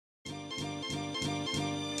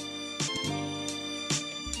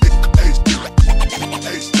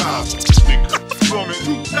H-Town Sneaker Summit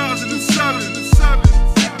 2007.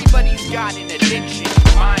 Everybody's got an addiction.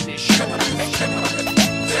 Mine is sugar.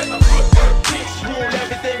 Rule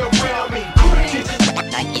everything around me.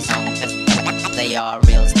 Nike's on, they are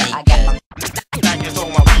real sneakers. I got Nike's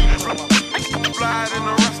on my feet. Fly than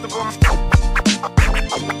the rest of them.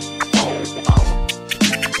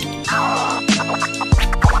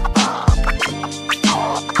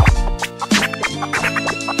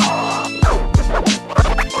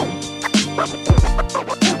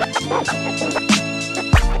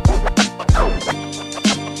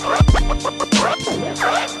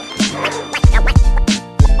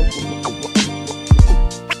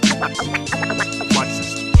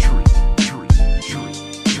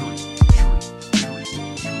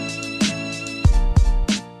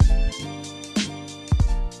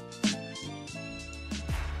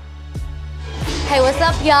 Hey, what's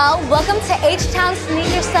up, y'all? Welcome to H-Town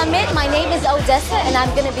Sneaker Summit. My name is Odessa, and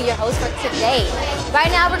I'm gonna be your host for today.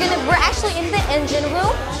 Right now, we're actually in the engine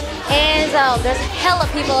room, and there's hella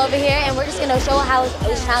people over here, and we're just gonna show how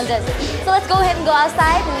H-Town does it. So let's go ahead and go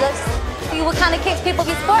outside and let's see what kind of kicks people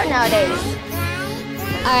be sporting nowadays.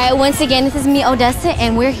 All right, once again, this is me, Odessa,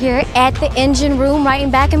 and we're here at the engine room right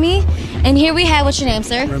in back of me. And here we have, what's your name,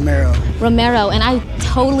 sir? Romero. Romero, and I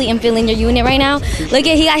totally am feeling your unit right now. Look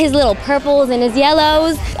at, he got his little purples and his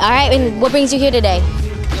yellows. All right, and what brings you here today?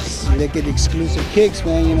 Look at exclusive kicks,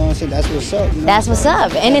 man, you know what I'm saying? That's what's up. You know That's what's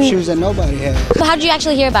up. And then, shoes that nobody has. so how did you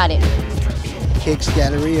actually hear about it? Kicks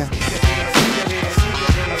Galleria.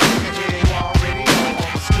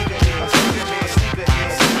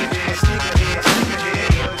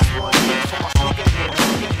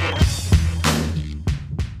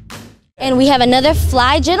 And we have another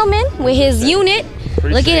fly gentleman with his unit.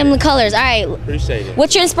 Look at him, the colors. All right. Appreciate it.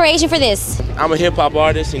 What's your inspiration for this? I'm a hip hop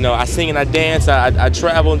artist. You know, I sing and I dance. I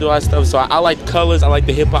travel and do all that stuff. So I like the colors. I like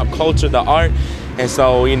the hip hop culture, the art. And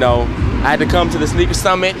so, you know, I had to come to the Sneaker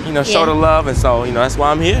Summit, you know, show the love. And so, you know, that's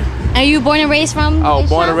why I'm here. Are you born and raised from? Oh,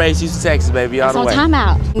 born and raised Houston, Texas, baby, all the way. So time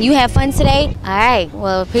out. You have fun today? All right.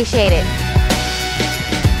 Well, appreciate it.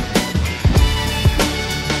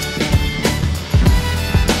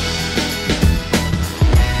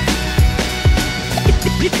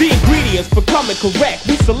 The ingredients becoming correct.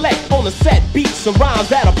 We select on the set beats and rhymes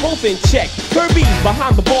that are both in check. Kirby's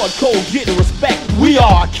behind the board code, getting respect. We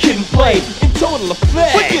are Kid and Play in total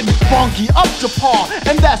effect. We're getting funky up to par,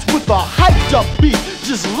 and that's with a hyped up beat.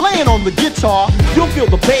 Just laying on the guitar, You'll feel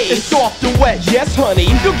the bass. it's soft and wet. Yes, honey.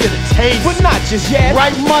 You'll get a taste, But not just yet.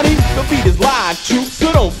 right, money? The beat is live, troops, so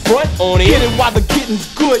don't front on it. Get it while the getting's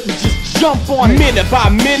good and just jump on it. Minute by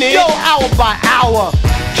minute. Yo, hour by hour.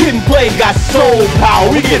 Kid and Play got soul power.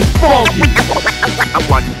 We getting funky.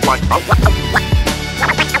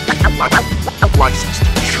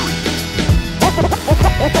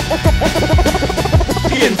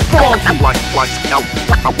 Getting funky.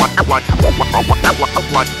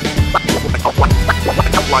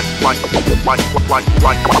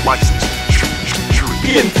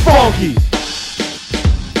 Getting funky.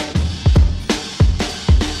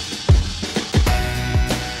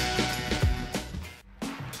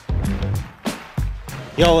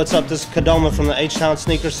 Yo, what's up? This is Kadoma from the H-Town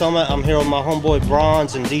Sneaker Summit. I'm here with my homeboy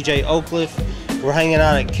Bronze and DJ Oakcliff. We're hanging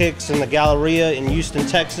out at Kicks in the Galleria in Houston,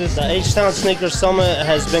 Texas. The H-Town Sneaker Summit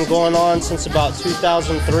has been going on since about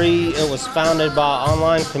 2003. It was founded by an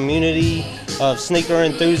online community of sneaker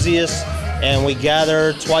enthusiasts, and we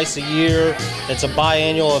gather twice a year. It's a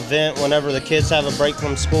biannual event whenever the kids have a break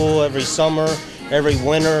from school, every summer, every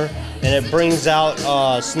winter, and it brings out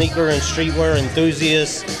sneaker and streetwear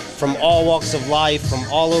enthusiasts from all walks of life, from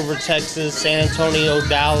all over Texas, San Antonio,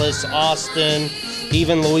 Dallas, Austin,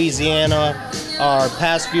 even Louisiana. Our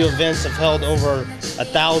past few events have held over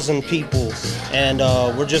 1,000 people, and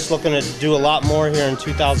we're just looking to do a lot more here in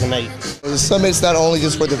 2008. The summit's not only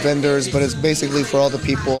just for the vendors, but it's basically for all the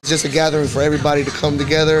people. It's just a gathering for everybody to come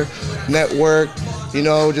together, network, you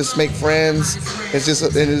know, just make friends. It's just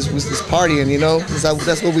it's partying, you know.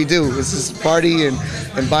 That's what we do. It's just party and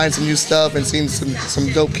buying some new stuff and seeing some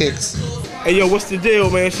dope kicks. Hey yo, what's the deal,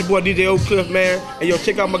 man? It's your boy DJ Oakcliff, man. Hey yo,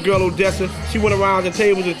 check out my girl Odessa. She went around the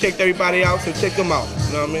tables and checked everybody out, so check them out.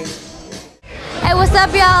 You know what I mean? Hey, what's up,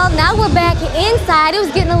 y'all? Now we're back inside. It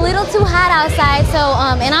was getting a little too hot outside, so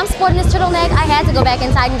and I'm sporting this turtleneck. I had to go back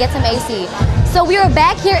inside and get some AC. So we are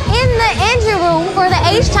back here in the engine room for the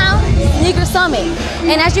H-Town Sneaker Summit.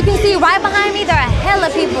 And as you can see right behind me, there are hella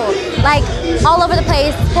people, like all over the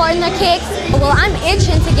place, sporting their kicks. Well, I'm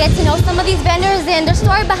itching to get to know some of these vendors and their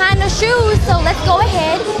story behind their shoes. So let's go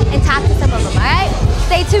ahead and talk to some of them, all right?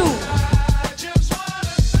 Stay tuned.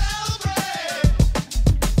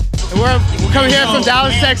 And we're come here from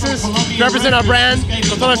Dallas, Texas, to represent our brand,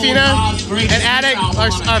 Filipina, and Attic,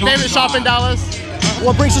 our favorite shop in Dallas.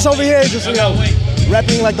 What brings us over here is just, you know,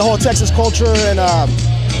 repping like the whole Texas culture and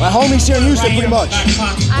my homies here in Houston, pretty much.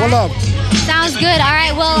 One love. Sounds good. All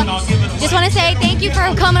right. Well, just want to say thank you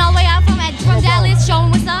for coming all the way out from Dallas, showing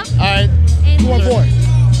what's up. All right. 214.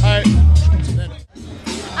 All right.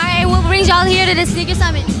 All right. What brings y'all here to the Sneaker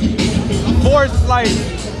Summit? Force, like,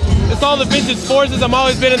 it's all the vintage Forces. I've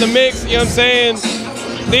always been in the mix, you know what I'm saying?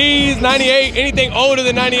 These, 98, anything older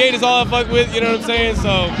than 98 is all I fuck with, you know what I'm saying?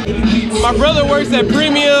 So, my brother works at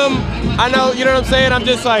Premium. I know, you know what I'm saying? I'm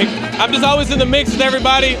just always in the mix with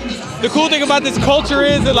everybody. The cool thing about this culture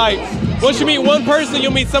is that, like, once you meet one person,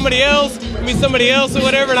 you'll meet somebody else or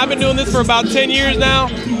whatever. And I've been doing this for about 10 years now.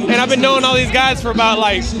 And I've been knowing all these guys for about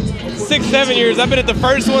like 6, 7 years. I've been at the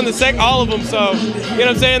first one, the second, all of them. So, you know what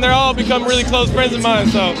I'm saying? They're all become really close friends of mine.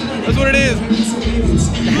 So, that's what it is.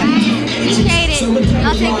 Appreciate it.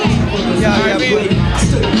 I'll take care. Yeah,